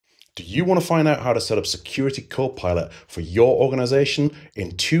Do you want to find out how to set up Security Copilot for your organization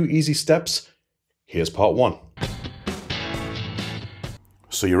in 2 easy steps? Here's part 1.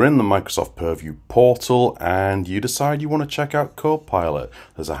 So you're in the Microsoft Purview portal and you decide you want to check out Copilot.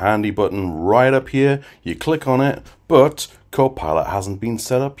 There's a handy button right up here. You click on it, but Copilot hasn't been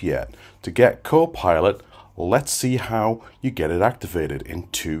set up yet. To get Copilot, let's see how you get it activated in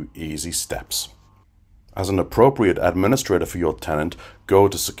 2 easy steps. As an appropriate administrator for your tenant, go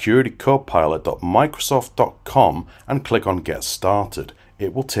to securitycopilot.microsoft.com and click on Get Started.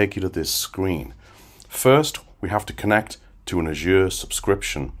 It will take you to this screen. First, we have to connect to an Azure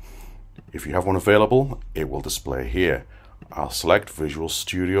subscription. If you have one available, it will display here. I'll select Visual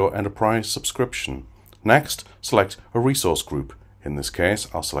Studio Enterprise subscription. Next, select a resource group. In this case,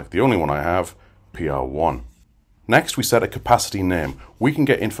 I'll select the only one I have, PR1. Next, we set a capacity name. We can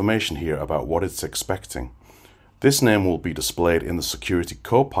get information here about what it's expecting. This name will be displayed in the Security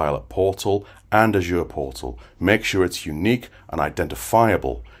Copilot portal and Azure portal. Make sure it's unique and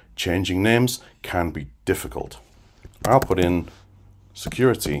identifiable. Changing names can be difficult. I'll put in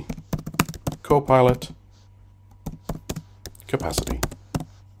Security Copilot Capacity.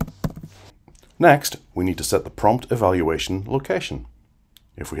 Next, we need to set the prompt evaluation location.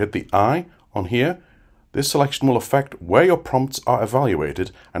 If we hit the I on here, this selection will affect where your prompts are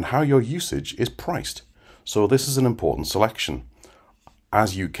evaluated and how your usage is priced. So this is an important selection.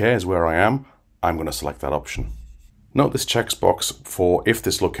 As UK is where I am, I'm going to select that option. Note this checkbox for if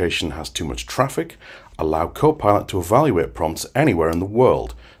this location has too much traffic. Allow Copilot to evaluate prompts anywhere in the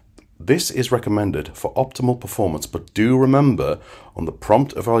world. This is recommended for optimal performance, but do remember on the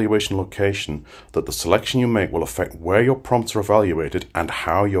prompt evaluation location that the selection you make will affect where your prompts are evaluated and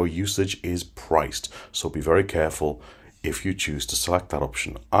how your usage is priced. So be very careful if you choose to select that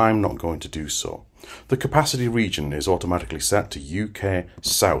option. I'm not going to do so. The capacity region is automatically set to UK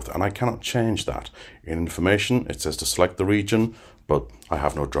South and I cannot change that. In information, it says to select the region, but I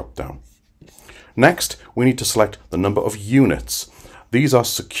have no drop down. Next, we need to select the number of units. These are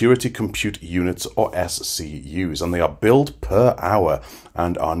Security Compute Units or SCUs, and they are billed per hour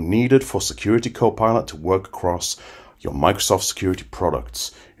and are needed for Security Copilot to work across your Microsoft security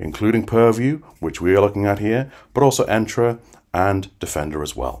products, including Purview, which we are looking at here, but also Entra and Defender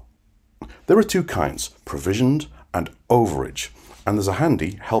as well. There are 2 kinds, provisioned and overage, and there's a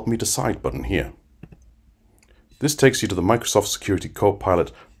handy Help Me Decide button here. This takes you to the Microsoft Security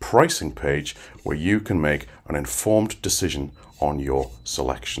Copilot pricing page where you can make an informed decision on your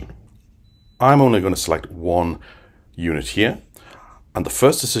selection. I'm only going to select 1 unit here, and the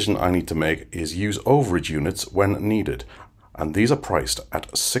first decision I need to make is use overage units when needed, and these are priced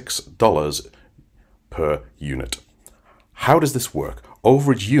at $6 per unit. How does this work?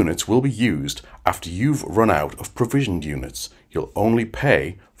 Overage units will be used after you've run out of provisioned units. You'll only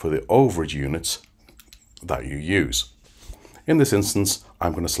pay for the overage units that you use. In this instance,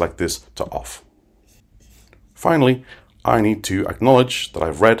 I'm going to select this to off. Finally, I need to acknowledge that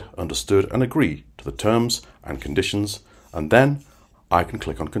I've read, understood, and agree to the terms and conditions, and then I can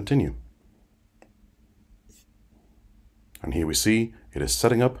click on Continue. And here we see it is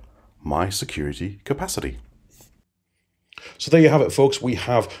setting up my security capacity. So there you have it, folks. We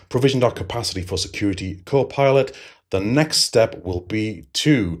have provisioned our capacity for Security Copilot. The next step will be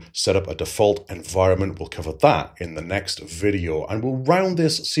to set up a default environment. We'll cover that in the next video. And we'll round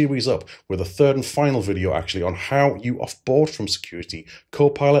this series up with a 3rd and final video actually on how you offboard from Security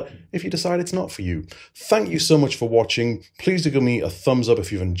Copilot if you decide it's not for you. Thank you so much for watching. Please do give me a thumbs up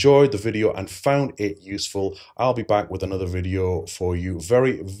if you've enjoyed the video and found it useful. I'll be back with another video for you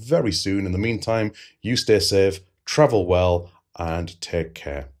very, very soon. In the meantime, you stay safe, travel well, and take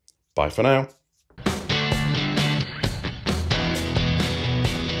care. Bye for now.